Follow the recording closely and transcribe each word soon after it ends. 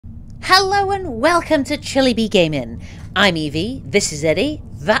Hello and welcome to Chili Bee Gaming. I'm Evie, this is Eddie,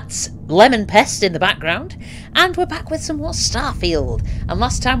 that's Lemon Pest in the background, and we're back with some more Starfield. And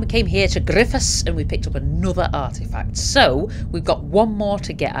last time we came here to Griffiths and we picked up another artifact. So we've got one more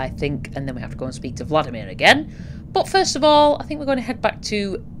to get, I think, and then we have to go and speak to Vladimir again. But first of all, I think we're going to head back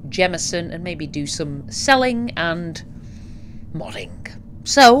to Jemison and maybe do some selling and modding.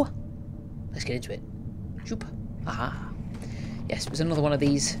 So, let's get into it. Shoop. Aha. Yes, it was another one of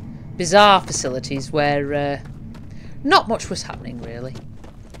these bizarre facilities where not much was happening, really.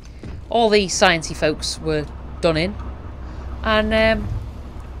 All the sciencey folks were done in, and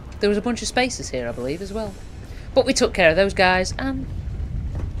there was a bunch of spaces here, I believe, as well. But we took care of those guys, and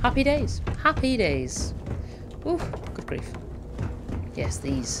happy days. Happy days. Ooh, good grief. Yes,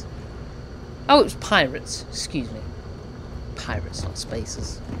 these. Oh, it was pirates. Excuse me. Pirates, not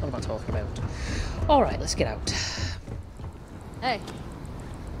spaces. What am I talking about? Alright, let's get out. Hey.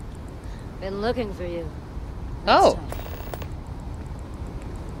 Been looking for you. Oh.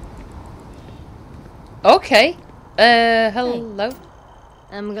 Okay. Hello. Hey.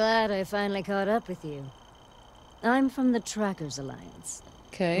 I'm glad I finally caught up with you. I'm from the Trackers Alliance.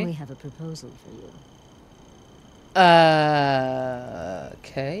 Okay. We have a proposal for you.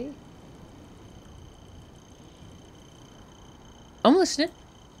 Okay. I'm listening.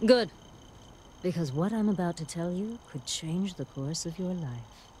 Good. Because what I'm about to tell you could change the course of your life.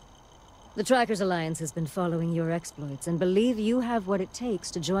 The Trackers Alliance has been following your exploits and believe you have what it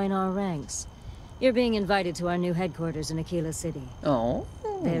takes to join our ranks. You're being invited to our new headquarters in Akila City. Oh.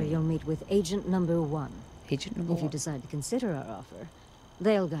 There you'll meet with Agent Number 1. Agent Number 1. If you decide to consider our offer,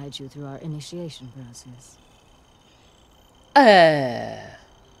 they'll guide you through our initiation process. I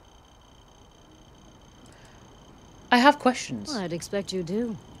have questions. Well, I'd expect you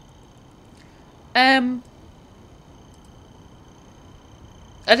do.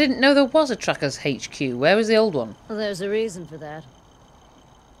 I didn't know there was a Trackers HQ. Where was the old one? Well, there's a reason for that.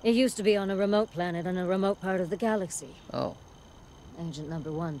 It used to be on a remote planet in a remote part of the galaxy. Oh. Agent Number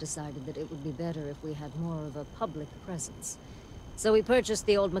 1 decided that it would be better if we had more of a public presence. So we purchased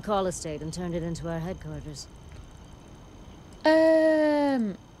the old McCall estate and turned it into our headquarters.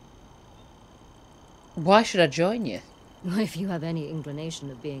 Why should I join you? If you have any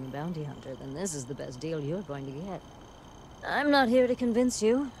inclination of being a bounty hunter, then this is the best deal you're going to get. I'm not here to convince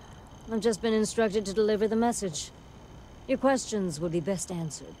you. I've just been instructed to deliver the message. Your questions will be best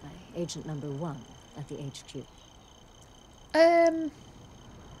answered by Agent Number 1 at the HQ.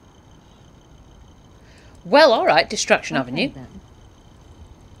 Well, alright, Distraction Okay, Avenue.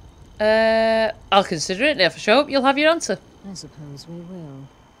 Then. I'll consider it, and if I show up, you'll have your answer. I suppose we will.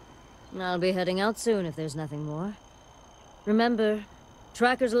 I'll be heading out soon if there's nothing more. Remember,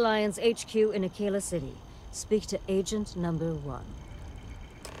 Trackers Alliance HQ in Akila City. Speak to Agent Number 1.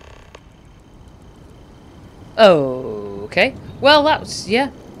 Okay. Well, that's,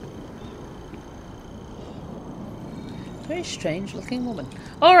 yeah. Very strange looking woman.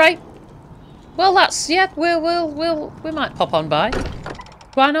 Alright. Well, that's, yeah, we might pop on by.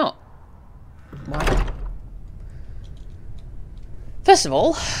 Why not? Why not? First of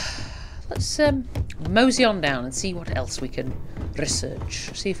all, let's mosey on down and see what else we can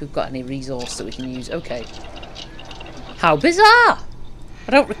research. See if we've got any resource that we can use. Okay. How bizarre! I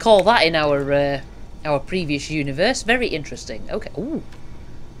don't recall that in our previous universe. Very interesting. Okay. Ooh.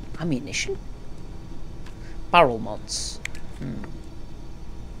 Ammunition. Barrel mods.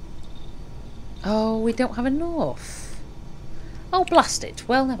 Oh, we don't have enough. Oh, blast it.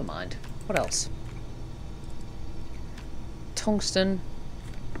 Well, never mind. What else? Tungsten.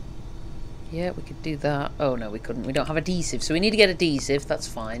 Yeah, we could do that. Oh, no, we couldn't. We don't have adhesive, so we need to get adhesive. That's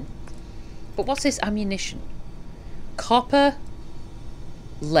fine. But what's this ammunition? Copper,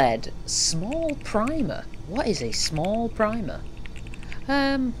 lead, small primer. What is a small primer?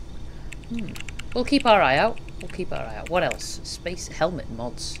 We'll keep our eye out. We'll keep our eye out. What else? Space helmet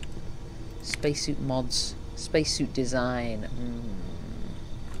mods. Spacesuit mods. Spacesuit design.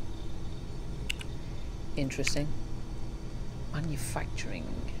 Interesting.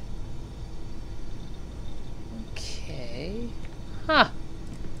 Manufacturing. Okay. Huh.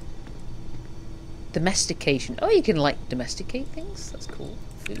 Domestication. Oh, you can, like, domesticate things? That's cool.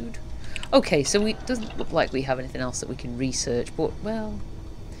 Food. Okay, so it doesn't look like we have anything else that we can research, but, well,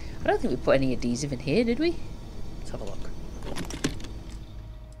 I don't think we put any adhesive in here, did we? Let's have a look.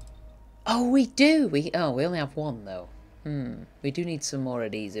 Oh, we do! We only have one, though. We do need some more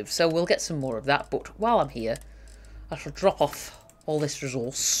adhesive, so we'll get some more of that, but while I'm here, I shall drop off all this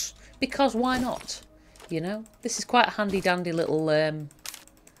resource, because why not? You know, this is quite a handy-dandy little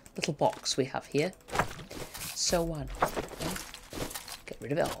box we have here. So why not? Get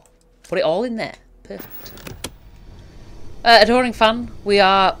rid of it all. Put it all in there. Perfect. Adoring fan, we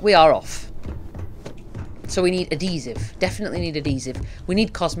are off. So we need adhesive. Definitely need adhesive. We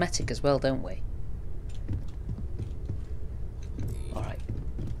need cosmetic as well, don't we? Alright.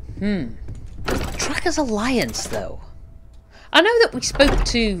 Trackers Alliance, though. I know that we spoke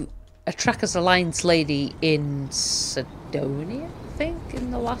to a Trackers Alliance lady in Sidonia, I think,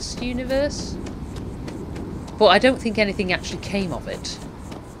 in the last universe. But I don't think anything actually came of it.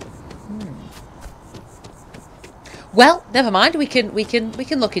 Well, never mind. We can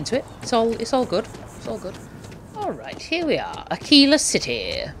look into it. It's all good. It's all good. All right, here we are, Akila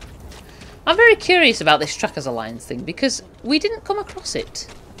City. I'm very curious about this Trackers Alliance thing because we didn't come across it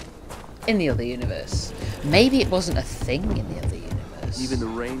in the other universe. Maybe it wasn't a thing in the other universe. Even the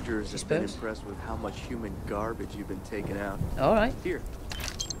Rangers have been impressed with how much human garbage you've been taking out. All right. Here.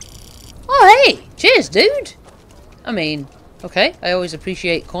 Oh, hey! Cheers, dude! I mean, okay, I always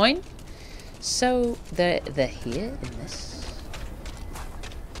appreciate coin. So, they're here in this.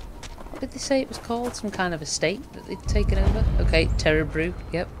 What did they say it was called? Some kind of estate that they'd taken over? Okay, Terror Brew.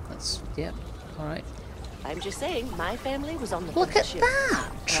 Yep, yep, alright. I'm just saying, my family was on the Look at ship. that!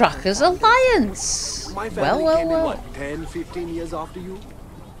 Trackers Alliance! My family came in, Well. what, 10, 15 years after you?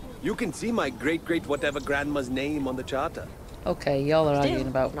 You can see my great whatever grandma's name on the charter. Okay, y'all are Still, arguing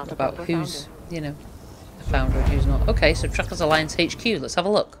about not a proper who's, founder. you know, the founder and who's not. Okay, so Trackers Alliance HQ, let's have a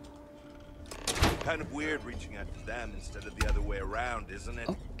look. Kind of weird reaching out to them instead of the other way around, isn't it?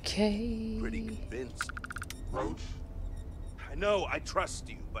 Okay. Pretty convinced. Roach? I know, I trust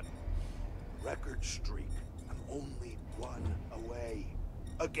you, but record streak. I'm only one away.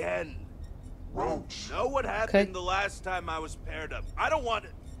 Again. Roach. Know what happened the last time I was paired up? I don't want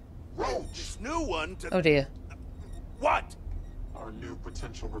it. Roach. This new one to... Oh dear. What? Our new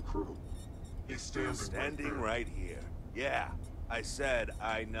potential recruit. He's standing right here. Yeah. I said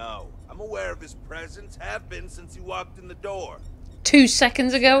I know. I'm aware of his presence, have been since he walked in the door. 2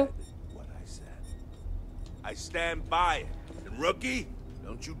 seconds ago? What I said. I stand by it. And rookie,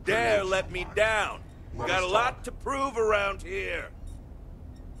 don't you dare let me down. You got a lot to prove around here.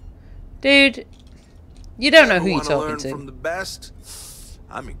 Dude, you don't know who you're talking learn to. From the best?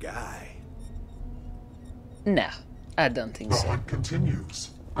 I'm your guy. No, I don't think The so. hunt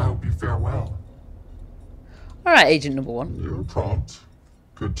continues. I hope you fare well. Alright, agent number 1. You're prompt.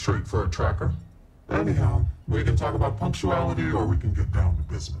 Good trait for a tracker. Anyhow, we can talk about punctuality or we can get down to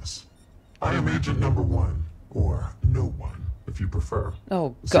business. I am agent number 1, or no one, if you prefer.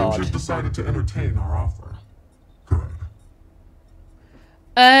 Oh, Seems God. you've decided to entertain our offer. Good.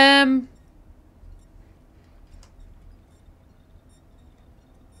 I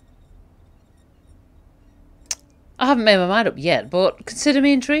haven't made my mind up yet, but consider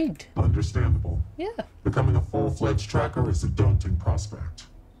me intrigued. Understandable. Yeah. Becoming a full-fledged tracker is a daunting prospect.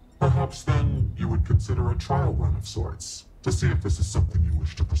 Perhaps then you would consider a trial run of sorts, to see if this is something you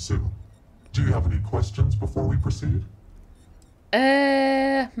wish to pursue. Do you have any questions before we proceed?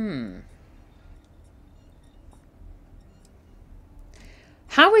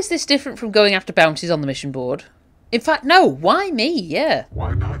 How is this different from going after bounties on the mission board? In fact, no, why me? Yeah.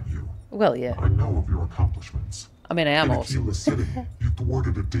 Why not you? Well, yeah. I know of your accomplishments. I mean, I am In awesome. Akila City, you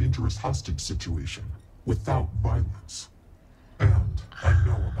thwarted a dangerous hostage situation without violence. And I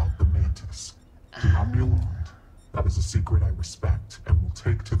know about the Mantis. Do not be alarmed. That is a secret I respect and will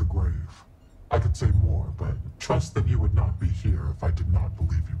take to the grave. I could say more, but trust that you would not be here if I did not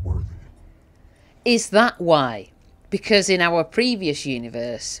believe you worthy. Is that why? Because in our previous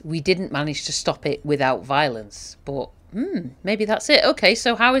universe, we didn't manage to stop it without violence. But, maybe that's it. Okay,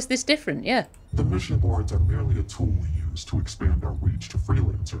 so how is this different? Yeah. The mission boards are merely a tool we use to expand our reach to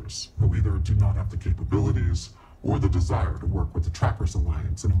freelancers who either do not have the capabilities or the desire to work with the Trackers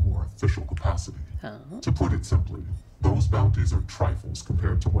Alliance in a more official capacity. To put it simply, those bounties are trifles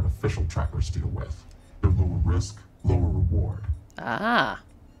compared to what official trackers deal with. They're lower risk, lower reward. Ah.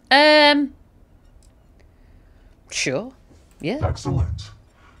 Sure. Yeah. Excellent.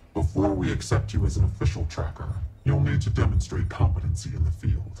 Before we accept you as an official tracker, you'll need to demonstrate competency in the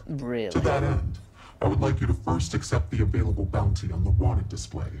field. Really? To that end, I would like you to first accept the available bounty on the wanted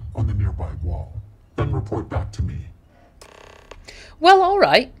display on the nearby wall. Then report back to me. Well,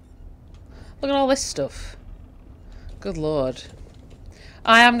 alright. Look at all this stuff. Good lord.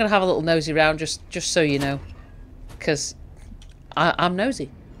 I am going to have a little nosy round, just so you know. Because I'm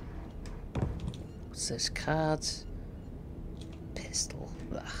nosy. What's this? Cards. Pistol.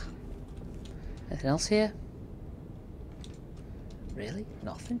 Ugh. Anything else here? Really?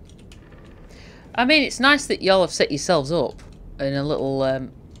 Nothing? I mean, it's nice that y'all have set yourselves up in a little...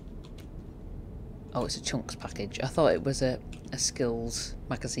 Oh, it's a chunks package. I thought it was a skills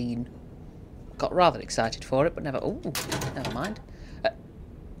magazine. got rather excited for it, but never... Oh, never mind. Do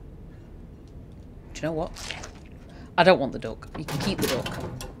you know what? I don't want the duck. You can keep the duck.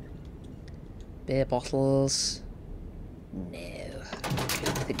 Beer bottles. No. I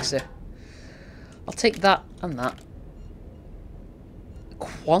don't think so. I'll take that and that.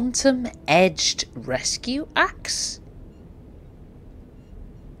 Quantum edged rescue axe?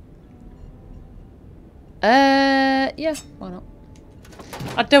 Yeah, why not?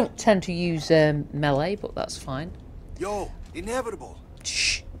 I don't tend to use melee, but that's fine. Yo, Inevitable.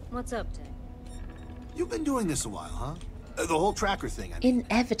 Shh. What's up, Tank? You've been doing this a while, huh? The whole tracker thing, I mean.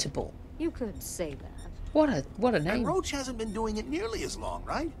 Inevitable. You could say that. What a name. And Roach hasn't been doing it nearly as long,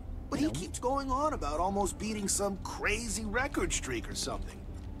 right? But he keeps going on about almost beating some crazy record streak or something.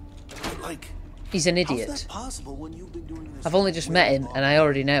 Like, He's an how's idiot. that possible when you've been doing this? I've only just met him and I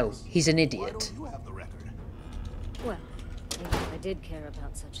already know he's an Why idiot. don't you have the record? Well, if I did care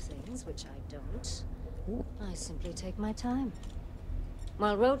about such things, which I don't, I simply take my time.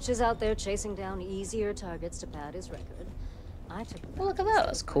 While Roach is out there chasing down easier targets to pad his record, I took... Well, look at that,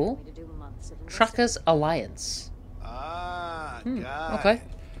 that's cool. Me to do months of Trackers Alliance. Ah, Okay.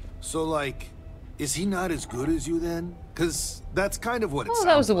 So, like, is he not as good as you then? Because that's kind of what it Oh, sounds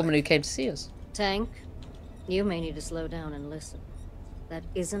that was the like. woman who came to see us. Tank, you may need to slow down and listen. That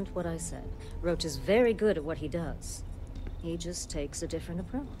isn't what I said. Roach is very good at what he does. He just takes a different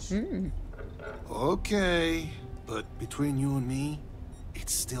approach. Okay, but between you and me, it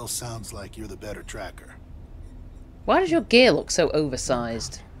still sounds like you're the better tracker. Why does your gear look so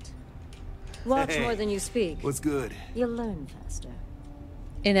oversized? Watch Hey. more than you speak. What's good? You'll learn faster.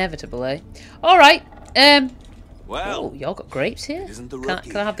 Inevitable, eh? Alright, Well, oh, y'all got grapes here? isn't the Can I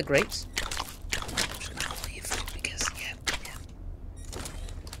rookie. have the grapes? I'm just gonna have all your food because, yeah.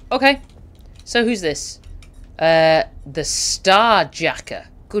 Okay, so who's this? The Starjacker.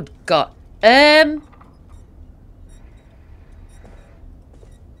 Good God.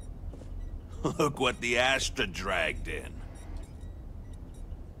 Look what the Astra dragged in.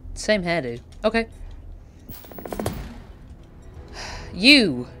 Same hairdo. Okay.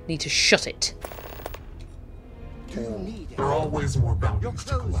 You need to shut it. There are always more bounties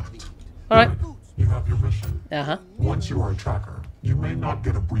to collect. Alright. Good. You have your mission. Uh-huh. Once you are a tracker, you may not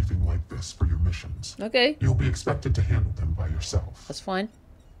get a briefing like this for your missions. Okay. You'll be expected to handle them by yourself. That's fine.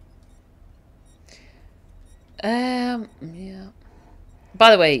 Yeah.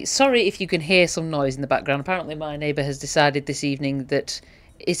 By the way, sorry if you can hear some noise in the background. Apparently my neighbour has decided this evening that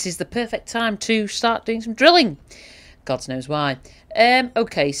it is the perfect time to start doing some drilling. God knows why.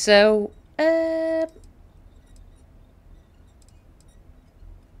 Okay, so... yeah,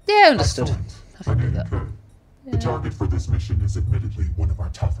 understood. Excellent. I can I do knew you that. could. The target for this mission is admittedly one of our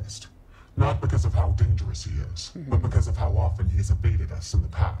toughest. Not because of how dangerous he is, but because of how often he has evaded us in the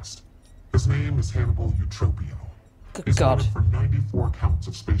past. His name is Hannibal Eutropio. Good He's God. wanted for 94 counts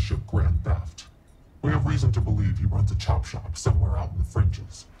of spaceship grand theft. We have reason to believe he runs a chop shop somewhere out in the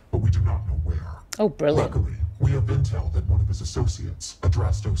fringes, but we do not know where. Oh, brilliant. Luckily, we have intel that one of his associates,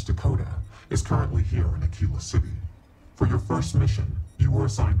 Adrastos Dakota, is currently here in Akila City. For your first mission, you were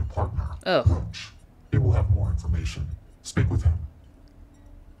assigned a partner, Oh. Roach. He will have more information. Speak with him.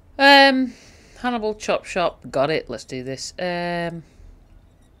 Hannibal Chop Shop. Got it. Let's do this.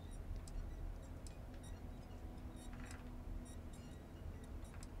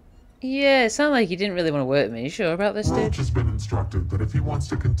 Yeah, it sounded like you didn't really want to work with me. You sure about this, dude? Roach has been instructed that if he wants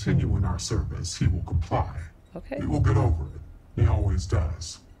to continue in our service, he will comply. Okay. He will get over it. He always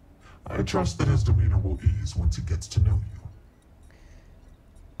does. I trust that his demeanor will ease once he gets to know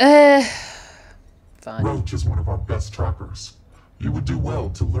you. Fine. Roach is one of our best trackers. You would do well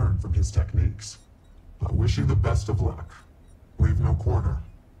to learn from his techniques. I wish you the best of luck. Leave no quarter.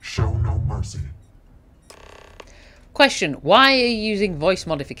 Show no mercy. Question, why are you using voice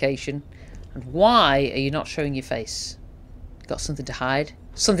modification? And why are you not showing your face? Got something to hide?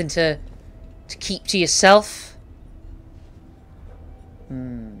 Something to keep to yourself?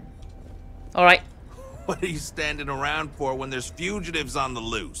 Alright. What are you standing around for when there's fugitives on the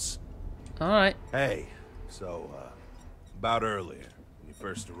loose? Alright. Hey, so, about earlier, when you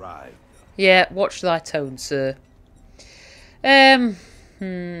first arrived. Yeah, watch thy tone, sir.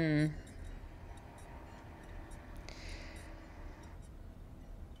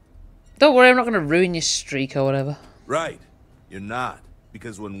 Don't worry, I'm not going to ruin your streak or whatever. Right, you're not.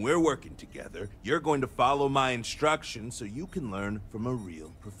 Because when we're working together, you're going to follow my instructions so you can learn from a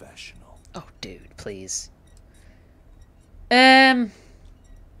real professional. Oh, dude, please.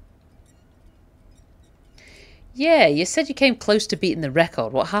 Yeah, you said you came close to beating the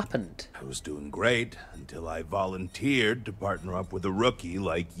record. What happened? I was doing great until I volunteered to partner up with a rookie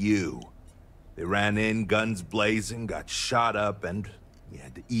like you. They ran in, guns blazing, got shot up, and we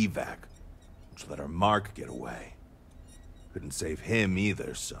had to evac, which let our Mark get away. Couldn't save him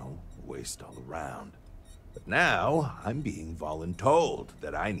either, so waste all around. But now, I'm being voluntold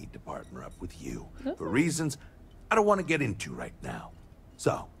that I need to partner up with you, for reasons I don't want to get into right now.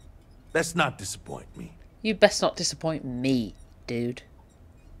 So, best not disappoint me. You best not disappoint me, dude.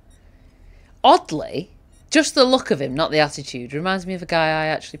 Oddly, just the look of him, not the attitude, reminds me of a guy I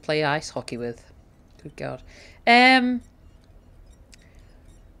actually play ice hockey with. Good God. Yeah,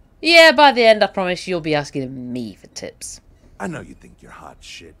 by the end, I promise you'll be asking me for tips. I know you think you're hot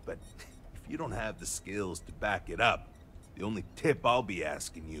shit, but if you don't have the skills to back it up, the only tip I'll be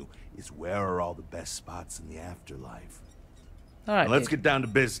asking you is where are all the best spots in the afterlife. All right, now let's get down to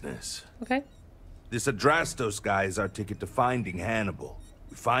business. Okay. This Adrastos guy is our ticket to finding Hannibal.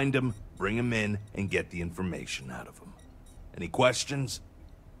 We find him, bring him in, and get the information out of him. Any questions?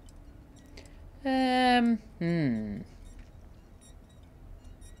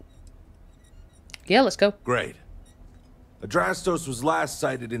 Yeah, let's go. Great. Adrastos was last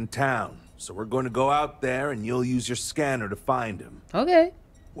sighted in town, so we're going to go out there and you'll use your scanner to find him. Okay.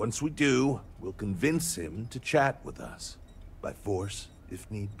 Once we do, we'll convince him to chat with us. By force, if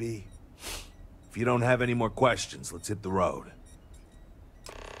need be. If you don't have any more questions, let's hit the road.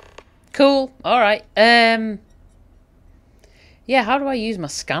 Cool. Alright. Yeah, how do I use my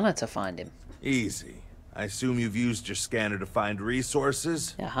scanner to find him? Easy. I assume you've used your scanner to find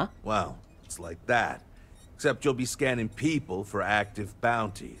resources? Uh-huh. Well, it's like that. Except you'll be scanning people for active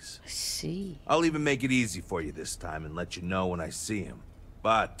bounties. I see. I'll even make it easy for you this time and let you know when I see him.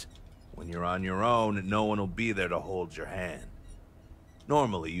 But when you're on your own, no one will be there to hold your hand.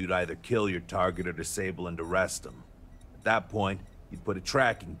 Normally, you'd either kill your target or disable and arrest him. At that point, you'd put a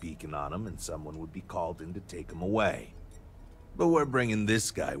tracking beacon on him and someone would be called in to take him away. But we're bringing this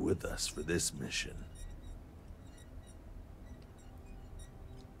guy with us for this mission.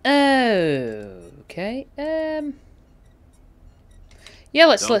 Okay. Yeah,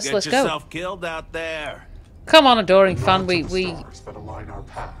 let's Don't get go. yourself killed out there. Come on, adoring fan. We That align our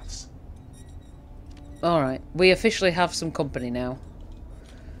paths. all right. We officially have some company now.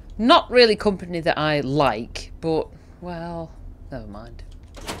 Not really company that I like, but well, never mind.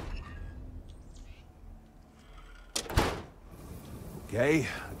 Okay,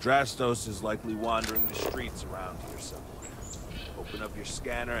 Adrastos is likely wandering the streets around here somewhere. Open up your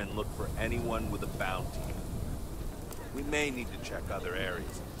scanner and look for anyone with a bounty. We may need to check other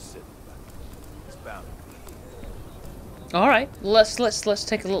areas of the city, but it's bound to be. All right, let's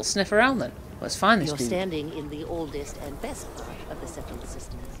take a little sniff around then. Let's find this You're dude. standing in the oldest and best part of the settled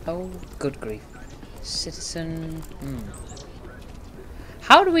systems. Oh, good grief. Citizen.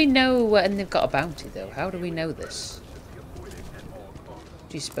 How do we know? And they've got a bounty though. How do we know this?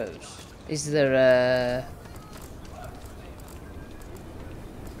 Do you suppose? Is there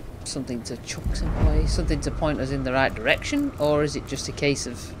something to chuck some way? Something to point us in the right direction? Or is it just a case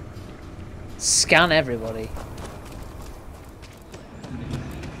of scan everybody?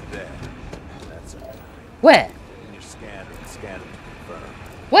 There. That's it. Where? In your scanner and scan it to confirm.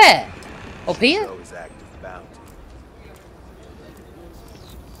 Where? Up here? Show his active bounty.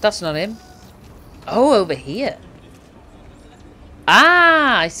 That's not him. Oh, over here.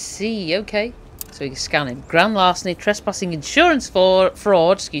 Ah, I see. Okay. So we can scan him. Grand larceny, trespassing, insurance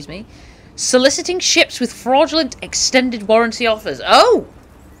fraud, excuse me. Soliciting ships with fraudulent extended warranty offers. Oh!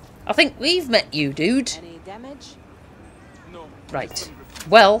 I think we've met you, dude. Any damage? Right.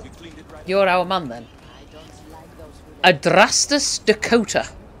 Well, you're our man then. I don't like those who Adrastos Dakota.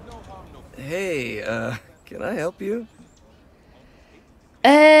 Hey, can I help you?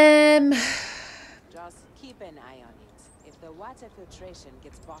 just keep an eye on it. If the water filtration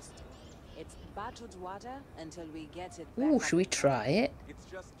gets busted, it's bottled water until we get it back. Ooh, up. should we try it? It's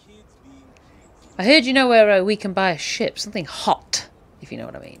just kids being kids. I heard you know where we can buy a ship. Something hot, if you know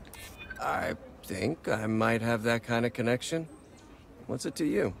what I mean. I think I might have that kind of connection. What's it to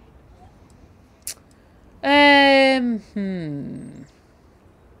you?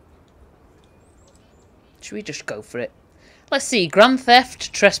 Should we just go for it? Let's see. Grand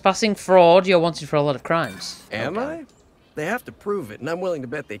theft, trespassing, fraud. You're wanted for a lot of crimes. Am I? They have to prove it, and I'm willing to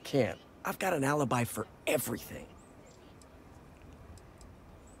bet they can't. I've got an alibi for everything.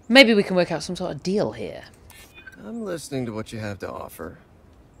 Maybe we can work out some sort of deal here. I'm listening to what you have to offer.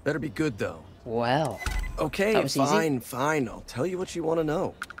 Better be good, though. Well, Okay, that was easy. fine. I'll tell you what you want to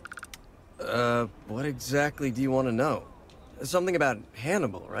know. What exactly do you want to know? Something about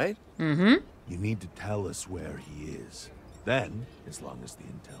Hannibal, right? Mm-hmm. You need to tell us where he is. Then, as long as the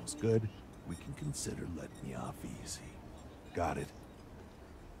intel's good, we can consider letting you off easy. Got it?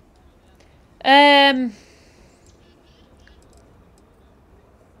 And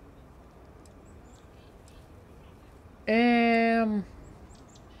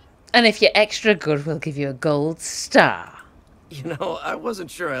if you're extra good, we'll give you a gold star. You know, I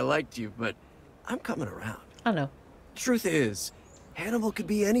wasn't sure I liked you, but I'm coming around. I know. Truth is, Hannibal could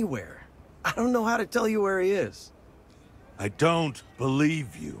be anywhere. I don't know how to tell you where he is. I don't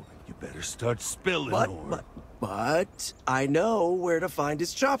believe you. You better start spilling more. But I know where to find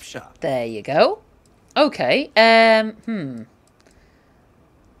his chop shop. There you go. Okay, I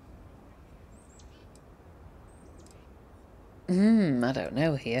don't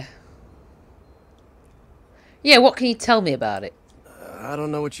know here. Yeah, what can you tell me about it? I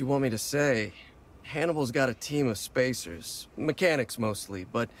don't know what you want me to say. Hannibal's got a team of spacers. Mechanics mostly,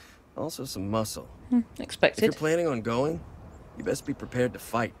 but also some muscle. Expected. If you're planning on going, you best be prepared to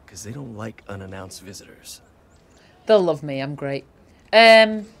fight, because they don't like unannounced visitors. They'll love me, I'm great.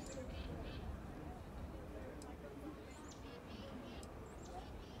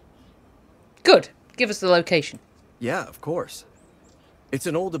 Good. Give us the location. Yeah, of course. It's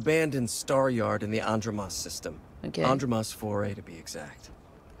an old abandoned star yard in the Andromos system. Okay. Andromos 4A to be exact.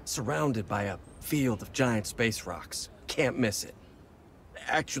 Surrounded by a field of giant space rocks. Can't miss it.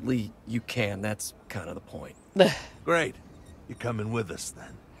 Actually, you can. That's kind of the point. Great. You're coming with us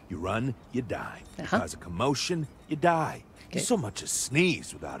then. You run, you die. You cause a commotion, you die. Okay. You so much as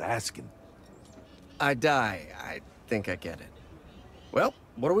sneeze without asking. I die. I think I get it. Well,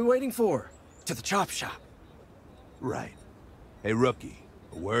 what are we waiting for? To the chop shop. Right. Hey, rookie.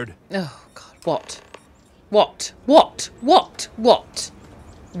 A word? Oh, God. What? What? What? What? What?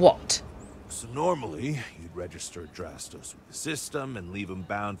 What? So normally, you'd register Drastos with the system and leave him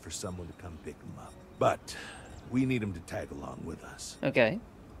bound for someone to come pick him up. But we need him to tag along with us. Okay.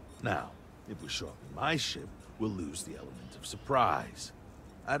 Now, if we show up in my ship, we'll lose the element of surprise.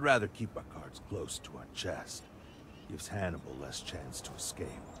 I'd rather keep our cards close to our chest. Gives Hannibal less chance to escape.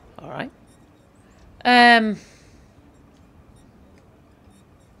 All right.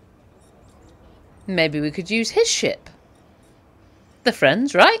 Maybe we could use his ship. The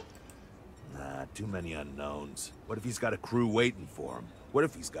Friends, right? Nah, too many unknowns. What if he's got a crew waiting for him? What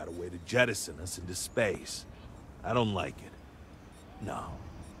if he's got a way to jettison us into space? I don't like it. No,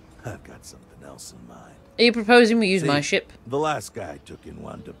 I've got something else in mind. Are you proposing we use See, my ship? The last guy I took in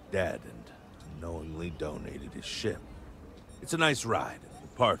wound up dead and unknowingly donated his ship. It's a nice ride, and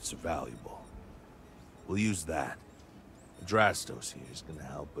the parts are valuable. We'll use that. Drastos here is going to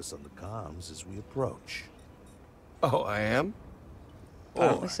help us on the comms as we approach. Oh, I am?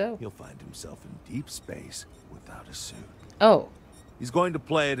 Apparently Or so. he'll find himself in deep space without a suit. Oh. He's going to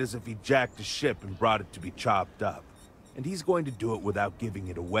play it as if he jacked a ship and brought it to be chopped up. And he's going to do it without giving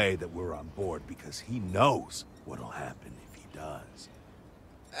it away that we're on board because he knows what'll happen if he does.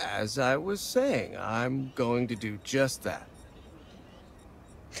 As I was saying, I'm going to do just that.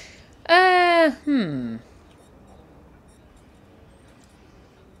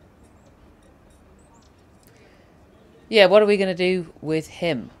 Yeah, what are we going to do with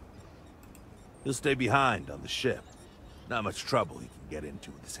him? He'll stay behind on the ship. Not much trouble he can get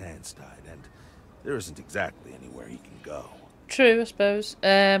into with his hands tied, and there isn't exactly anywhere he can go. True, I suppose.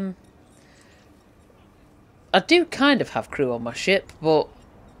 I do kind of have crew on my ship, but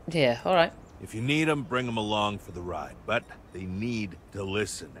yeah, alright. If you need them, bring them along for the ride, but they need to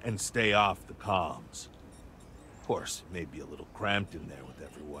listen and stay off the comms. Of course, it may be a little cramped in there with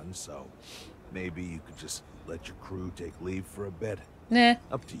everyone, so maybe you could just let your crew take leave for a bit. Nah.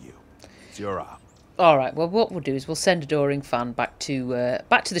 Up to you. It's your op. Alright, well what we'll do is we'll send Adoring Fan back to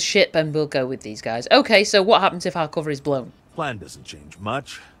the ship and we'll go with these guys. Okay, so what happens if our cover is blown? Plan doesn't change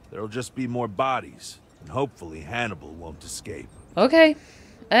much. There'll just be more bodies, and hopefully Hannibal won't escape. Okay.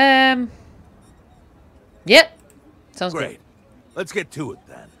 Yep. Sounds Great. good. Let's get to it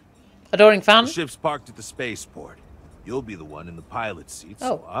then. Adoring Fan? The ship's parked at the spaceport. You'll be the one in the pilot's seat,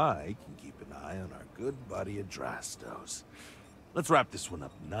 so I can keep an eye on our good buddy Adrastos. Let's wrap this one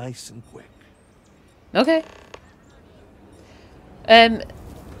up nice and quick. Okay.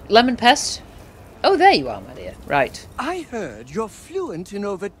 Lemon Pest? Oh, there you are, my dear. Right. I heard you're fluent in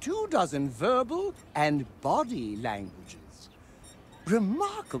over 24 verbal and body languages.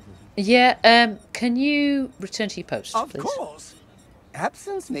 Remarkable. Yeah, can you return to your post, Of please? course.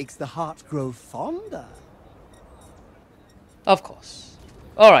 Absence makes the heart grow fonder. Of course.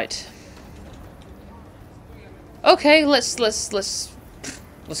 Alright. Okay, let's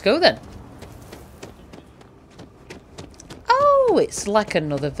go then. Oh, it's like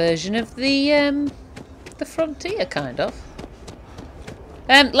another version of the Frontier, kind of.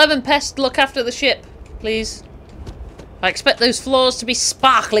 Lemon Pest, look after the ship, please. I expect those floors to be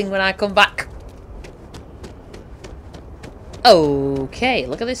sparkling when I come back. Okay,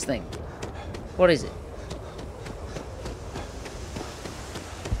 look at this thing. What is it?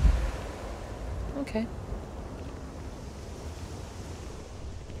 Okay.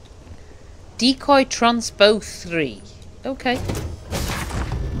 Decoy Transpo 3. Okay.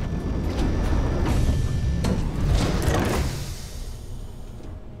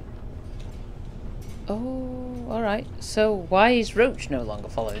 Oh, alright. So why is Roach no longer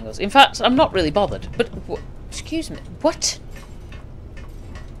following us? In fact, I'm not really bothered. But, excuse me, what?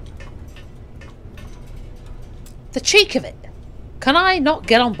 The cheek of it! Can I not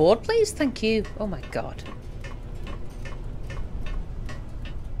get on board, please? Thank you. Oh my god.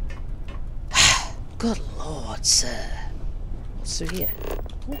 Good lord, sir. What's through here?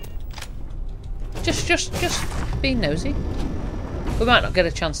 Ooh. Just being nosy. We might not get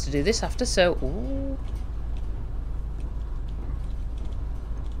a chance to do this after, so... Ooh.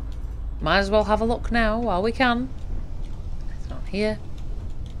 Might as well have a look now while we can. It's not here.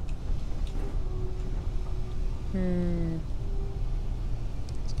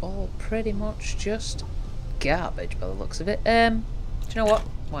 It's all pretty much just garbage by the looks of it. Do you know what?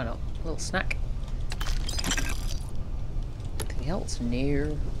 Why not? A little snack. Anything else near?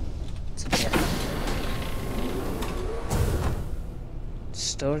 What's in here?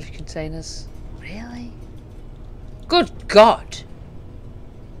 Storage containers. Really? Good God!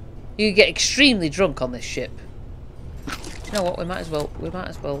 You get extremely drunk on this ship. Do you know what? We might as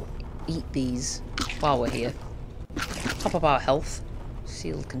well eat these while we're here. Top up our health.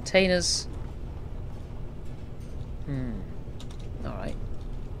 Sealed containers. Alright.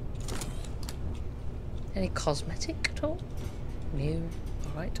 Any cosmetic at all? No.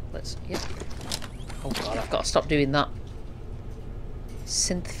 Alright, let's... Yep. Oh god, I've got to stop doing that.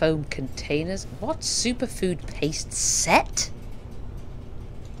 Synth foam containers. What? Superfood paste set?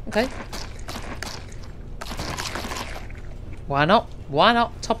 Okay. Why not? Why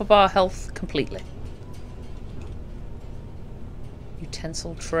not top up our health completely?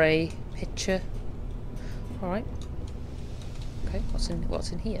 Utensil tray, pitcher. Alright. Okay,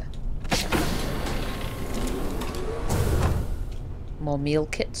 what's in here? More meal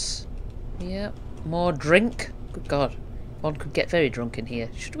kits. Yeah. More drink. Good God. One could get very drunk in here.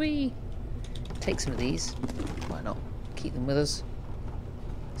 Should we take some of these? Why not? Keep them with us.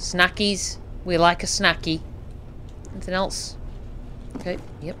 Snackies. We like a snacky. Anything else? Okay.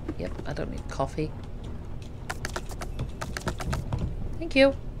 Yep. I don't need coffee. Thank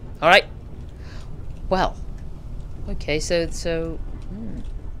you. Alright. Well. Okay, so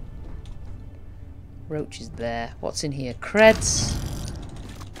Roach is there. What's in here? Creds.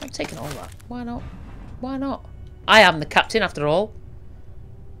 I'm taking all that. Why not? Why not? I am the captain after all.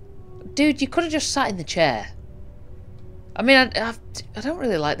 Dude, you could have just sat in the chair. I mean, I don't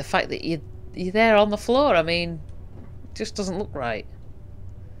really like the fact that you're there on the floor. I mean, it just doesn't look right.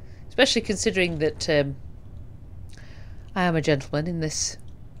 Especially considering that I am a gentleman in this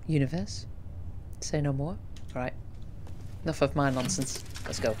universe. Say no more. Right. Enough of my nonsense.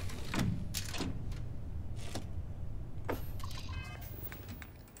 Let's go.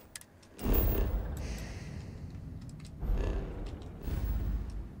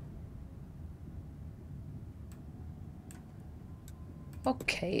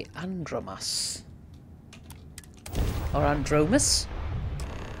 Okay, Andromas. Or Andromas.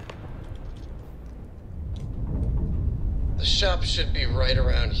 The shop should be right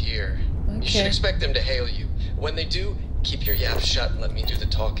around here. Okay. You should expect them to hail you. When they do, keep your yap shut and let me do the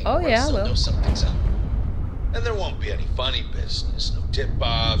talking. Oh yeah, I will. Know something's up. And there won't be any funny business, no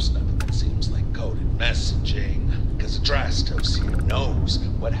tip-offs, nothing that seems like coded messaging. Because Adrastos here knows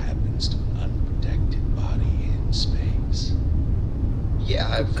what happens to an unprotected body in space. Yeah,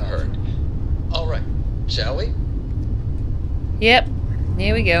 I've heard. All right, shall we? Yep,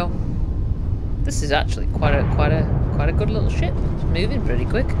 here we go. This is actually quite a good little ship. It's moving pretty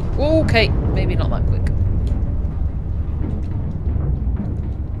quick. Okay, maybe not that quick.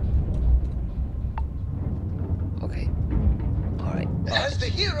 Okay. All right. As the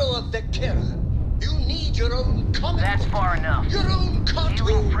hero of Vectera, you need your own comic. That's far enough. Your own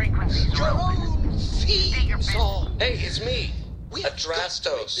cartoon. Frequencies your are own theme song. Hey, it's me, We have got to make this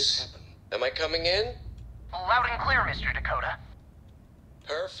Adrastos. happen. Am I coming in? Loud and clear, Mr. Dakota.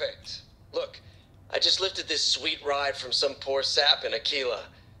 Perfect. Look, I just lifted this sweet ride from some poor sap in Akila.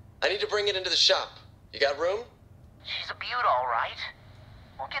 I need to bring it into the shop. You got room? She's a beaut, all right.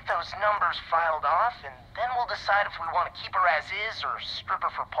 We'll get those numbers filed off, and then we'll decide if we want to keep her as is or strip her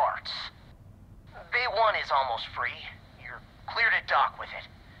for parts. Bay 1 is almost free. You're clear to dock with it.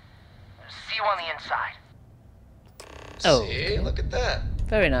 See you on the inside. Oh. See, look at that.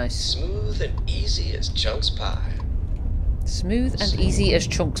 Very nice. Smooth and easy as Chunk's pie. Smooth and easy as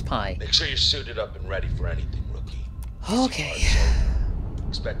chunks pie. Make sure you're suited up and ready for anything, rookie. Okay.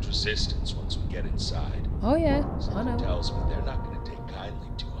 Expect resistance once we get inside. Oh yeah, I Something know. tells me they're not going to take kindly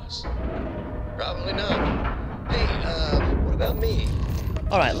to us. Probably not. Hey, what about me?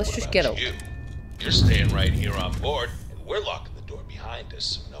 Alright, let's just get up. You're staying right here on board, and we're locking the door behind us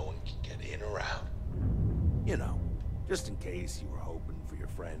so no one can get in or out. You know, just in case you were hoping for your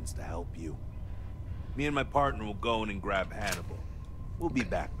friends to help you. Me and my partner will go in and grab Hannibal. We'll be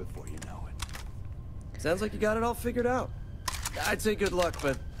back before you know it. Sounds like you got it all figured out. I'd say good luck,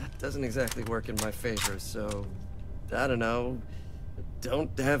 but that doesn't exactly work in my favor, so... I don't know.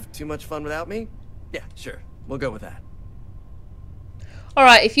 Don't have too much fun without me? Yeah, sure. We'll go with that.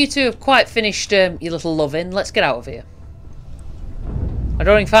 Alright, if you two have quite finished your little loving, let's get out of here.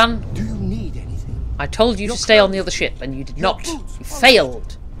 Adoring fan? Do you need anything? I told you to stay on the other ship, and you did not. You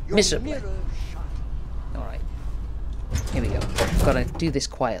failed. Miserably. Alright. Here we go. We've got to do this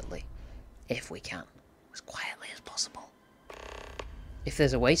quietly. If we can. As quietly as possible. If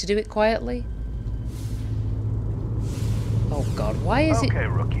there's a way to do it quietly. Oh god, why is it... Okay,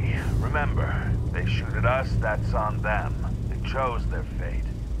 rookie. Remember, they shoot at us, that's on them. They chose their fate.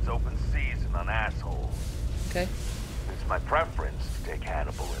 It's open season on assholes. Okay. It's my preference to take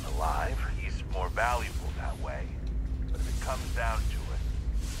Hannibal in alive. He's more valuable that way. But if it comes down to it,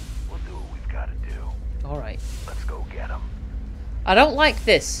 we'll do what we've got to do. Alright. Let's go get him. I don't like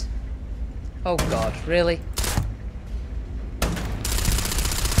this. Oh god, really?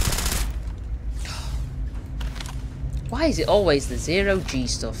 Why is it always the 0G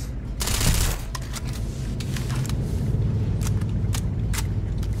stuff?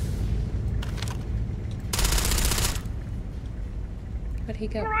 Where'd he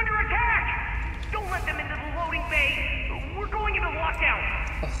go? We're under attack! Don't let them into the loading bay. We're going into lockdown.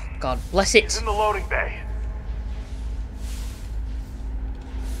 Oh god, bless it. He's in the loading bay.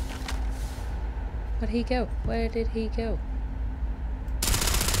 Where'd he go? Where did he go?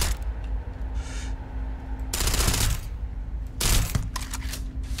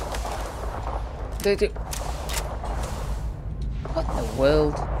 What in the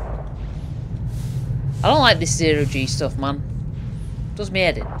world? I don't like this 0G stuff, man. Does me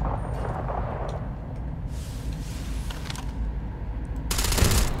head in.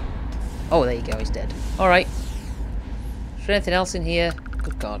 Oh, there you go, he's dead. Alright. Is there anything else in here?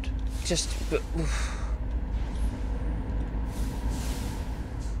 Good god. Just...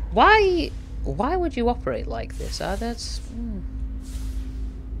 Why would you operate like this? That's...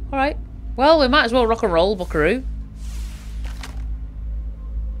 Alright. Well, we might as well rock and roll, buckaroo.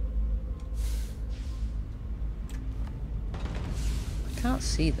 I can't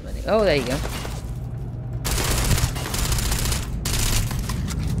see them any... Oh, there you go.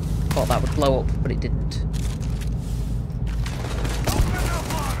 Thought that would blow up, but it didn't.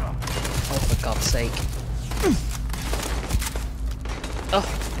 Oh, for God's sake. Oh,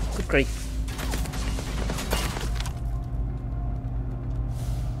 good grief.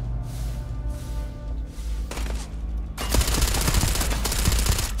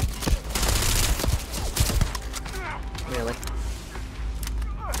 Really?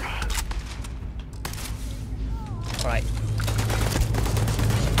 Right.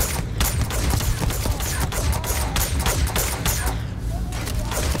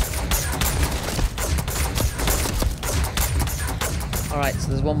 Alright, so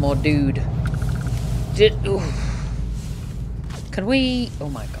there's one more dude. Can we... Oh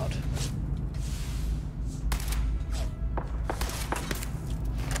my god.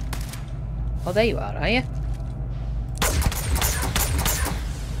 Oh, there you are you?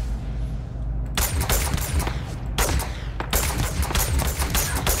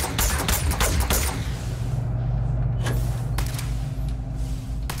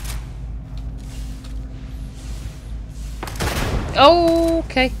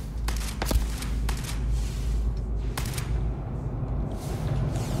 Okay.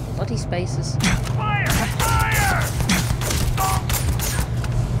 Bloody spaces. Fire! Fire!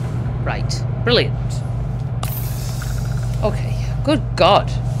 Right. Brilliant. Okay. Good God.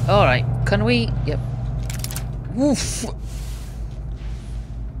 Alright. Can we... Yep. Woof.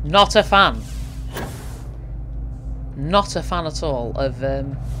 Not a fan. Not a fan at all of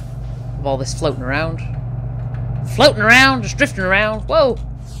all this floating around. Floating around, just drifting around. Whoa!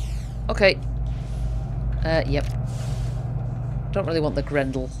 Okay. Yep. Don't really want the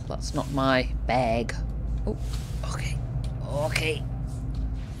Grendel. That's not my bag. Oh, okay. Okay.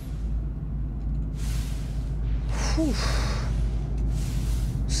 Whew.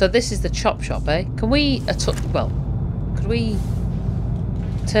 So this is the chop shop, eh? Can we... well, could we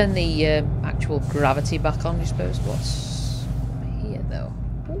turn the actual gravity back on, I suppose? What's... though.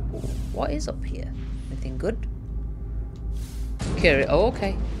 Ooh, what is up here? Anything good? Curious. Oh,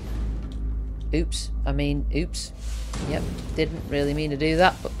 okay. Oops. I mean, oops. Yep. Didn't really mean to do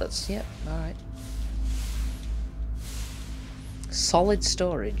that, but that's, yep. Alright. Solid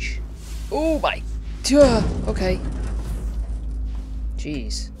storage. Oh my. Okay.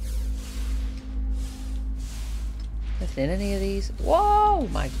 Jeez. Nothing in any of these. Whoa!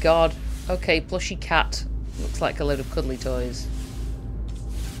 My god. Okay, plushy cat. Looks like a load of cuddly toys.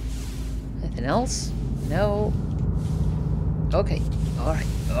 Anything else? No. Okay. Alright.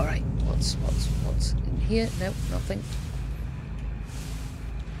 Alright. What's in here? No, nothing.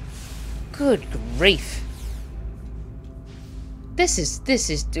 Good grief. This is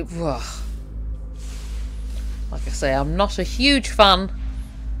ugh. Like I say, I'm not a huge fan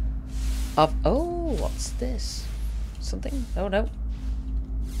of... Oh, what's this? Something? Oh, no.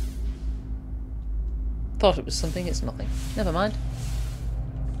 Thought it was something, it's nothing. Never mind.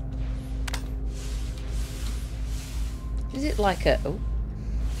 Is it like a... Oh.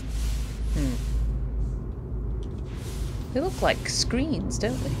 They look like screens,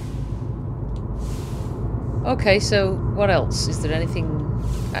 don't they? Okay, so what else? Is there anything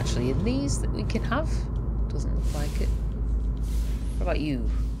actually in these that we can have? Doesn't look like it. What about you?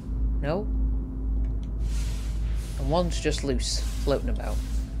 No? And one's just loose, floating about.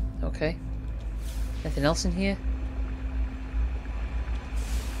 Okay. Anything else in here?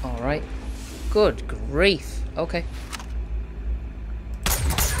 Alright. Good grief. Okay.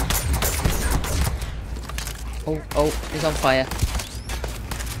 Oh, he's on fire.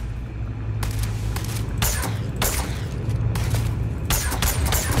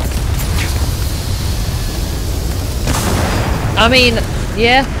 I mean,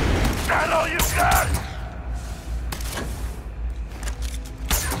 yeah. Not all you got.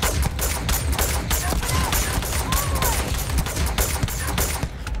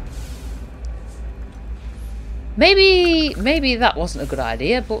 Maybe that wasn't a good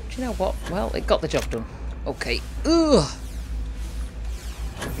idea, but you know what? Well, it got the job done. Okay. Ugh.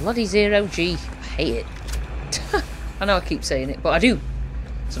 Bloody 0G. I hate it. I know I keep saying it, but I do.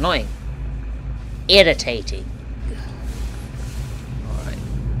 It's annoying. Irritating. Alright.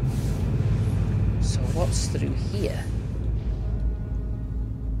 So what's through here?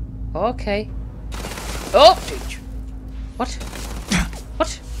 Okay. Oh! What?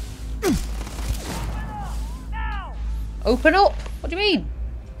 What? Open up! What do you mean?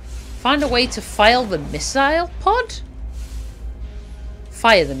 Find a way to fire the missile pod?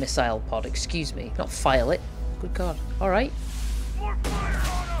 Fire the missile pod, excuse me. Not file it. Good God. Alright. More fire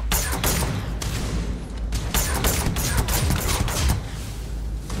on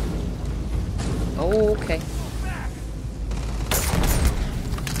him. Okay.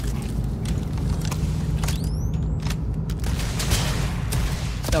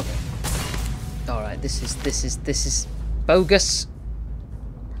 Okay. Alright, this is bogus.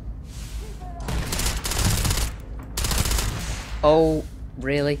 Oh,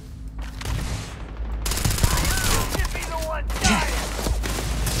 really?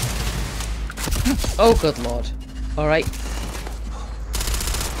 Oh, good lord. Alright.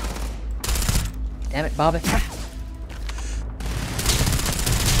 Damn it, Bobby.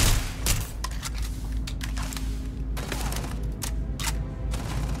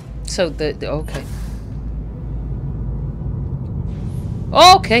 So, okay.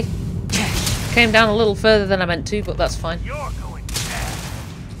 Okay. Came down a little further than I meant to, but that's fine. You're going down.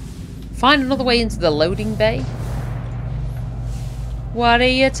 Find another way into the loading bay? What are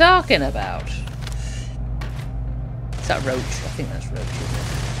you talking about? Is that Roach? I think that's Roach, isn't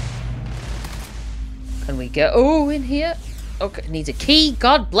it? Can we go? Oh, in here? Okay, needs a key.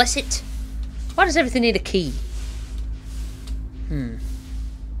 God bless it. Why does everything need a key?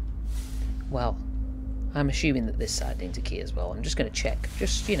 Well, I'm assuming that this side needs a key as well. I'm just going to check.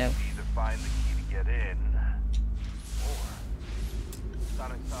 Just, you know. Either find the key to get in, or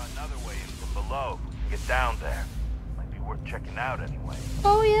thought I saw another way in from below. Get down there. Might be worth checking out anyway.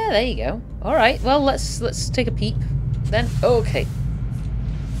 Oh yeah, there you go. All right. Well, let's take a peep then. Okay.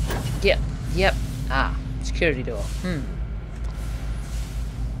 Yep. Ah, security door.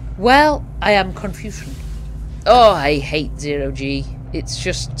 Well, I am Confucian. Oh, I hate 0G. It's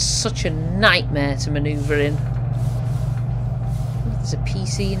just such a nightmare to maneuver in. There's a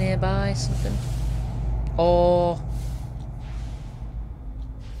PC nearby, something. Or...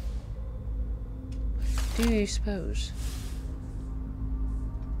 do you suppose?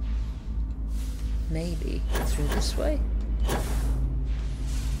 Maybe through this way?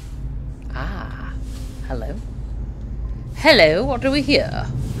 Ah, hello. Hello, what do we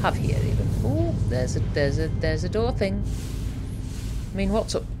have here even? Oh, there's a door thing. I mean,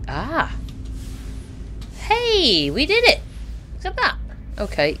 what's up? Ah! Hey! We did it! Look at that!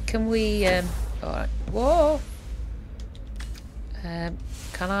 Okay, can we, alright. Whoa! Can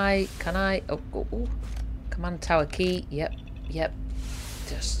I, oh. Command tower key, yep.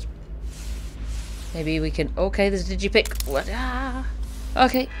 Just... Maybe we can, okay, there's a digipick. What? Ah!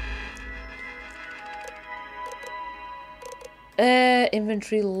 Okay.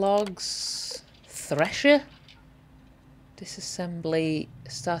 Inventory logs. Thresher. Disassembly.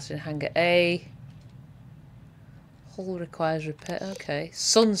 Started in hangar A. Hull requires repair. Okay.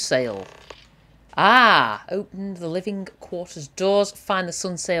 Sun sail. Ah! Open the living quarters doors. Find the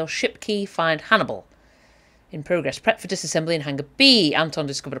sun sail ship key. Find Hannibal. In progress. Prep for disassembly in hangar B. Anton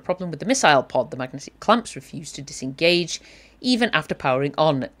discovered a problem with the missile pod. The magnetic clamps refuse to disengage even after powering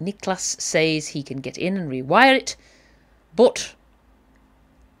on. Niklas says he can get in and rewire it, but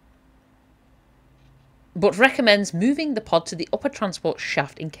recommends moving the pod to the upper transport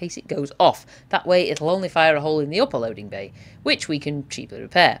shaft in case it goes off. That way it'll only fire a hole in the upper loading bay, which we can cheaply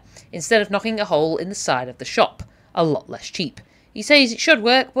repair, instead of knocking a hole in the side of the shop. A lot less cheap. He says it should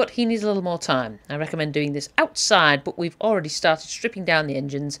work, but he needs a little more time. I recommend doing this outside, but we've already started stripping down the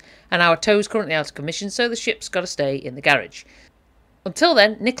engines, and our tow's currently out of commission, so the ship's got to stay in the garage. Until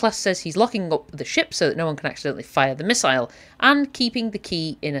then, Niklas says he's locking up the ship so that no one can accidentally fire the missile, and keeping the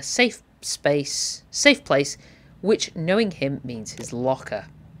key in a safe place, which, knowing him, means his locker.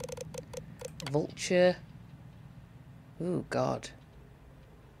 Vulture. Ooh, God.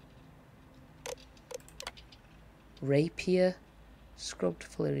 Rapier. Scrubbed,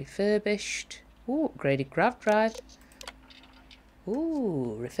 fully refurbished. Ooh, upgraded grav drive.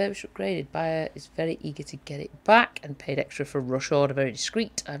 Ooh, refurbished, upgraded. Buyer is very eager to get it back and paid extra for rush order. Very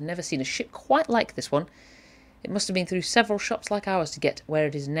discreet. I've never seen a ship quite like this one. It must have been through several shops like ours to get where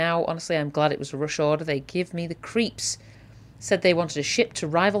it is now. Honestly, I'm glad it was a rush order. They give me the creeps. Said they wanted a ship to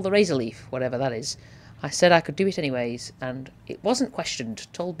rival the Razorleaf, whatever that is. I said I could do it anyways, and it wasn't questioned.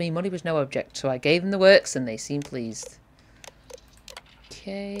 Told me money was no object, so I gave them the works and they seemed pleased.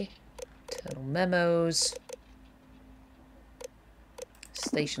 Okay. Internal memos.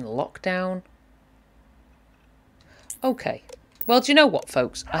 Station lockdown. Okay. Well, do you know what,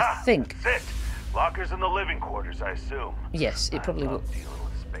 folks? I think... That's it. Lockers in the living quarters, I assume. Yes, it probably will. Dealing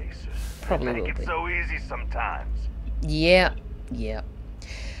with spacers. Probably They will make be. it so easy sometimes. Yeah.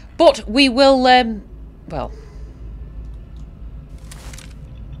 But we will, well...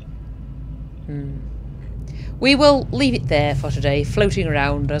 We will leave it there for today, floating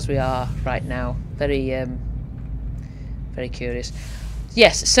around as we are right now. Very curious.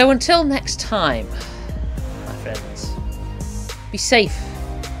 Yes, so until next time, my friends, be safe,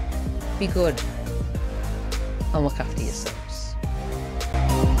 be good, and look after yourself.